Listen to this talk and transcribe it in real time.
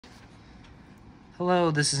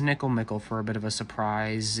Hello, this is Nickel Mickle for a bit of a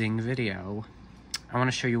surprising video. I want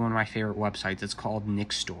to show you one of my favorite websites. It's called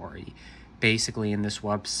Nickstory. Basically, in this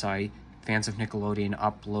website, fans of Nickelodeon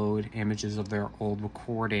upload images of their old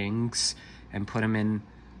recordings and put them in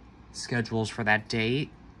schedules for that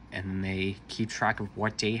date, and they keep track of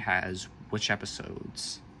what date has which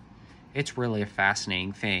episodes. It's really a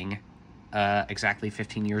fascinating thing. Exactly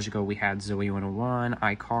 15 years ago, we had Zoe 101,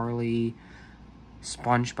 iCarly,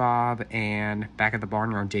 SpongeBob, and Back at the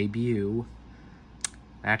Barnyard debut.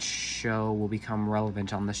 That show will become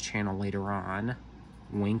relevant on this channel later on.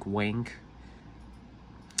 Wink, wink.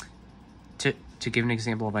 To give an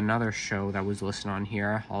example of another show that was listed on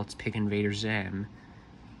here, let's pick Invader Zim.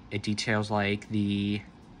 It details like the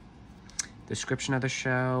description of the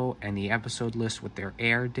show and the episode list with their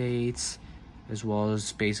air dates, as well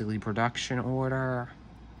as basically production order.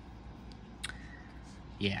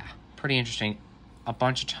 Yeah, pretty interesting. A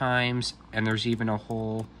bunch of times, and there's even a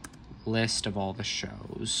whole list of all the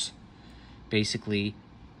shows. Basically,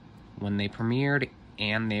 when they premiered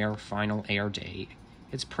and their final air date.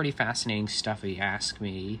 It's pretty fascinating stuff if you ask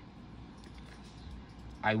me.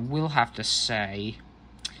 I will have to say,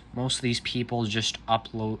 most of these people who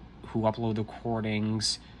upload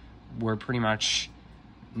recordings were pretty much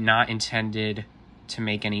not intended to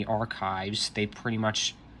make any archives. They pretty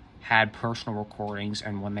much had personal recordings,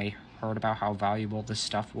 and when they heard about how valuable this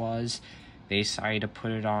stuff was, they decided to put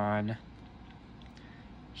it on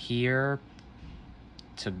here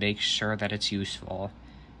to make sure that it's useful.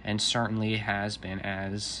 And certainly it has been,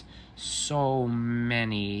 as so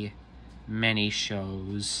many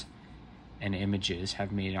shows and images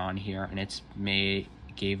have made it on here, and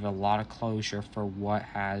gave a lot of closure for what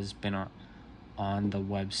has been on the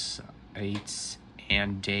websites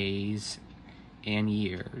and days and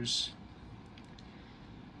years.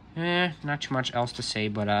 Not too much else to say,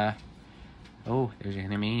 but oh, there's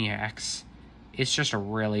Animaniacs. It's just a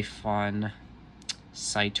really fun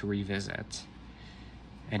site to revisit.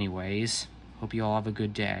 Anyways, hope you all have a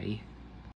good day.